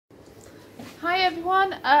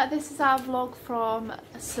everyone, this is our vlog from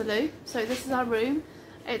Salou. So this is our room.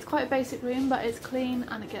 It's quite a basic room, but it's clean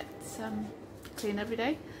and it gets clean every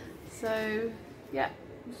day. So yeah,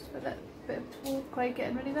 just a bit of tall Craig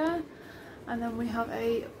getting ready there. And then we have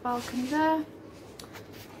a balcony there.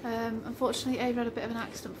 Unfortunately Ava had a bit of an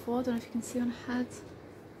accident before, I don't know if you can see on her head.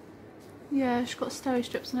 Yeah, she's got stereo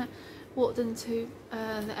strips on it. Walked into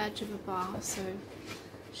the edge of a bar, so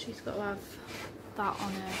she's got to have that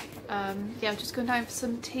on her. Yeah, I'm just going down for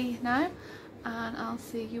some tea now, and I'll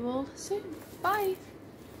see you all soon. Bye!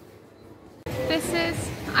 This is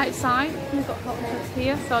outside. We've got hot tubs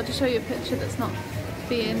here, so I'll just show you a picture that's not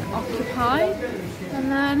being occupied.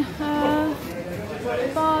 And then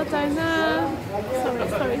bar down there. Sorry,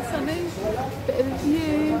 it's very sunny. Bit of a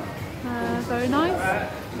view. Very nice.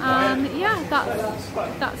 And yeah,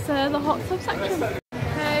 that's the hot tub section.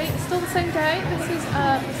 Okay, it's still the same day. This is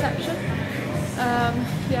reception.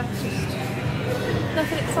 Yeah, just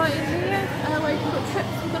nothing exciting here. Waiting for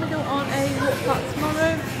trips. We're going to go on a walk park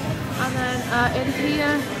tomorrow. And then in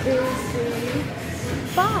here is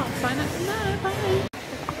the bar. Sign up from there. Bye.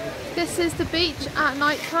 This is the beach at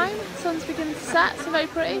night time. Sun's beginning to set, so very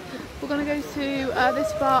pretty. We're going to go to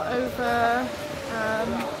this bar over.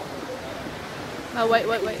 Oh wait.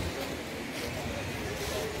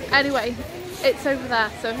 Anyway, it's over there,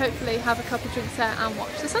 so hopefully have a couple of drinks there and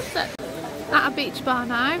watch the sunset. At a beach bar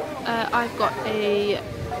now, I've got a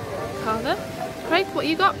carver. Craig, what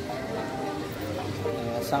you got?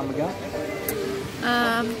 Sam again.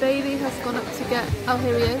 Bailey has gone up to get, oh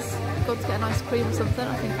here he is, gone to get an ice cream or something.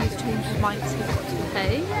 I think he's changed his mind because he's got to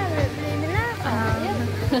pay.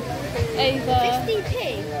 Ava 50p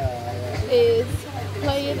is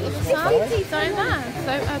playing in the sand down there.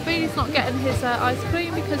 So Bailey's not getting his ice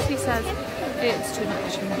cream because he says it's too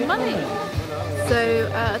much money. So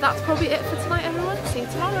that's probably it for tonight, everyone. See you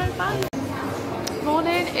tomorrow. Bye.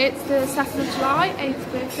 Morning, it's the 2nd of July, Ava's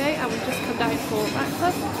birthday, and we've just come down for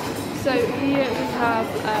breakfast. So here we have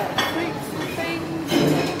fruits and things.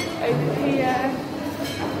 Over here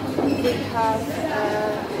we have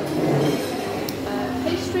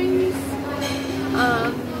pastries,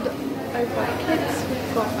 and over by the kids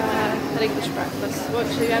we've got an English breakfast. I won't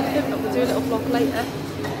show you everything, but we'll do a little vlog later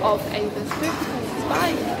of Ava's birthday.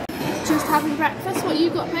 Bye. Just having breakfast. What you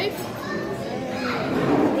got, babe?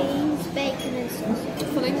 beans, bacon and sausage.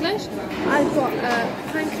 Full English. I've got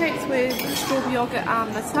pancakes with strawberry yoghurt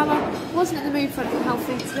and Nutella. Wasn't in the mood for anything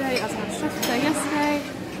healthy today as I had stress day yesterday.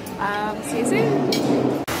 See you soon.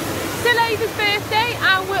 Still Ava's birthday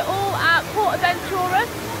and we're all at Portaventura.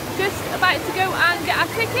 Just about to go and get our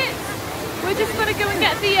tickets. We're just going to go and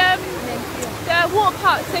get the water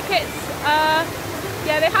park tickets.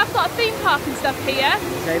 Yeah, they have got a theme park and stuff here.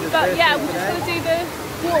 But yeah, we're just going to do the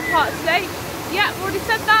water park today. Yeah, I've already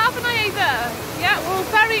said that, haven't I, Ava? Yeah, we're all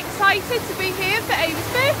very excited to be here for Ava's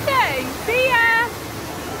birthday. See ya!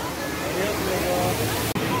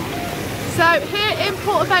 So here in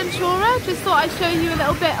Portaventura, just thought I'd show you a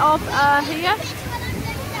little bit of here.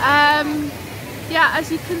 Yeah, as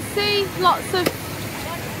you can see, lots of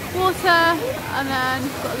water, and then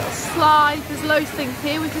we've got a little slide. There's loads of things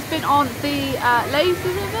here. We've just been on the lazy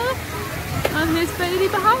river, and there's Bailey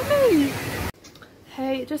behind me.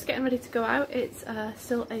 Hey, just getting ready to go out. It's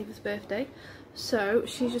still Ava's birthday, so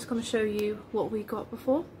she's just going to show you what we got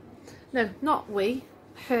before. No, not we,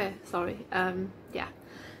 her, sorry. Yeah,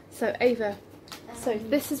 so Ava, so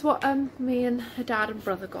this is what me and her dad and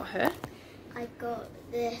brother got her. I got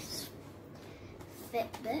this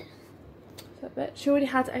Fitbit. She already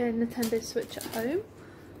had a Nintendo Switch at home.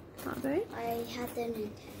 That I had the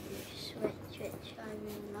Nintendo Switch, which I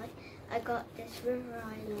really like. I got this River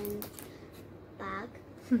Island bag.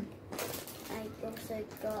 I also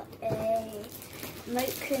got a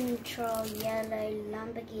remote control yellow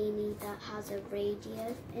Lamborghini that has a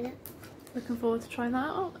radio in it. Looking forward to trying that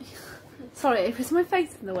out. Sorry, is my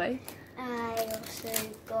face in the way? I also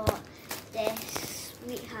got this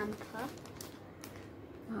sweet hamper.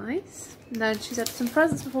 Nice. And then she's had some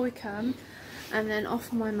presents before we came, and then off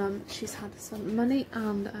of my mum she's had some money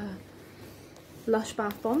and Lush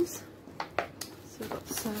bath bombs. So we've got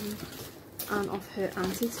some, and off her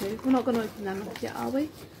auntie too. We're not going to open them up yet, are we?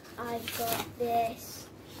 I got this.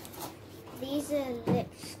 These are lip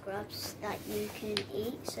scrubs that you can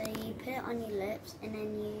eat. So you put it on your lips and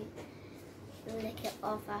then you lick it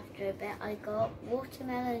off after a bit. I got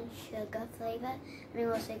watermelon sugar flavour, and I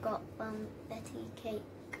also got Betty cake.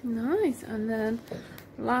 Nice. And then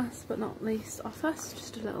last but not least off us,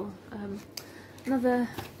 just a little another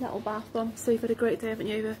little bath bomb. So you've had a great day, haven't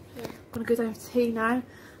you, Ava? Yeah. We're going to go down for tea now,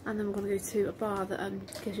 and then we're going to go to a bar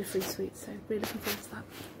that gives you free sweets, so really looking forward to that.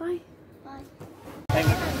 Bye. Bye.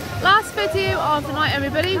 video of the night,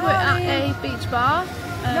 everybody. We're at a beach bar.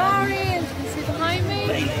 Noreen! You can see behind me.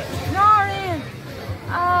 Noreen!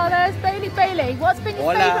 Oh, there's Bailey. Bailey, what's been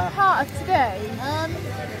your favourite part of today?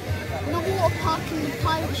 The water park and the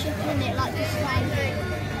pirate ship in it, like the swing.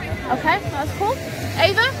 Okay, that's cool.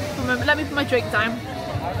 Ava, remember, let me put my drink down.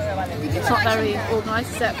 It's not very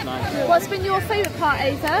organised, is it? Nice. What's been your favourite part,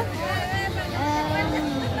 Ava?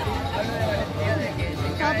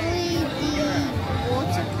 Probably the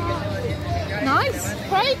water park. Nice.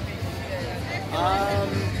 Craig?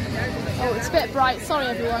 Oh, it's a bit bright. Sorry,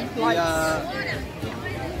 everyone. Lights.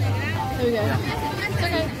 There we go.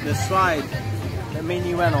 Okay. The slide that me and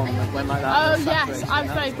you went on went like that. Oh yes, I'm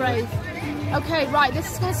very brave. Okay, right,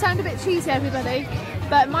 this is going to sound a bit cheesy, everybody,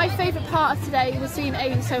 but my favourite part of today was seeing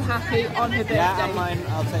Amy so happy on her birthday. Yeah, and mine,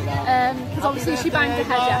 I'll take that. Because obviously she banged her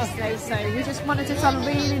head yesterday, so we just wanted to have a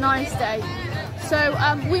really nice day. So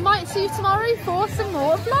we might see you tomorrow for some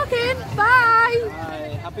more vlogging. Bye!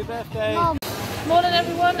 Bye. Happy birthday! Morning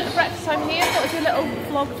everyone, breakfast time here. Thought I'd do a little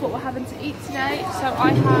vlog of what we're having to eat today. So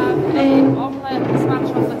I have an omelette, Spanish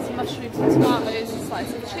omelette, some mushrooms and tomatoes, a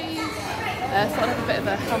slice of cheese. Thought I'd have a bit of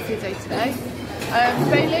a healthier day today.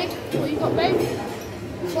 Bailey, what you got, babe?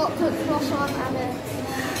 Chocolate croissant and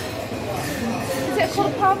Is it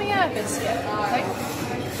called a palmier biscuit? I think.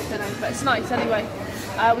 I don't know, but it's nice anyway.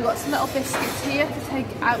 We've got some little biscuits here to take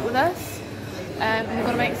out with us. And we're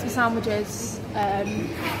going to make some sandwiches.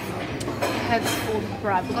 Heads full of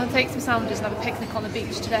bread. We're going to take some sandwiches and have a picnic on the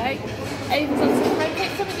beach today. Ava's on some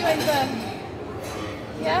pancakes, haven't you, Ava?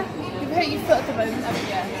 Yeah? You've hurt your foot at the moment, haven't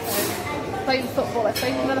you? So, playing football, I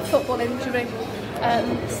think. Another football injury.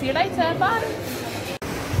 See you later. Bye.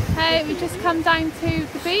 Hey, we've just come down to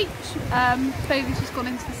the beach. Bailey's just gone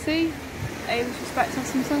into the sea. Ava's just about to have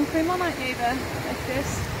some sun cream on, aren't you, Ava? Like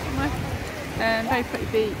this. Very pretty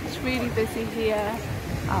beach. Really busy here.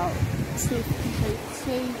 I'll see if you can show you the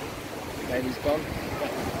sea. Baby's gone.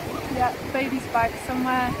 Yeah, baby's back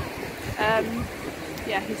somewhere.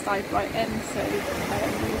 Yeah, he's dived right in, so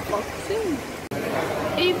we'll vlog soon.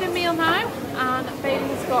 Evening meal now, and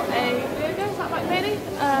Bailey's got a burger, is that right, Bailey?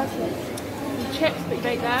 Some chips, but you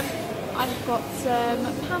baked them. I've got some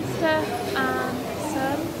pasta and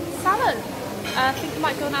some salad. I think I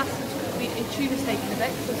might go and ask them to cook me a tuna steak in a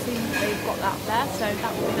bit, because I've seen they've got that there, so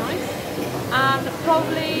that would be nice. And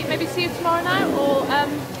probably maybe see you tomorrow now, or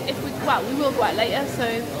if we will go out later, so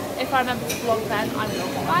if I remember to vlog then I will.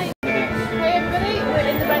 Bye! Hey everybody, we're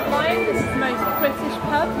in the Red Lion. This is the most British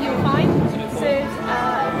pub you'll find. Serves,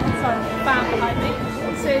 fan behind me.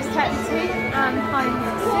 Serves Texas tea and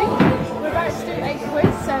Heinz soup. We're about to do a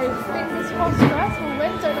quiz, so fingers crossed for us, we'll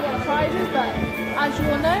win. Don't know what the prize is, but as you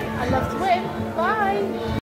all know, I love to win. Bye!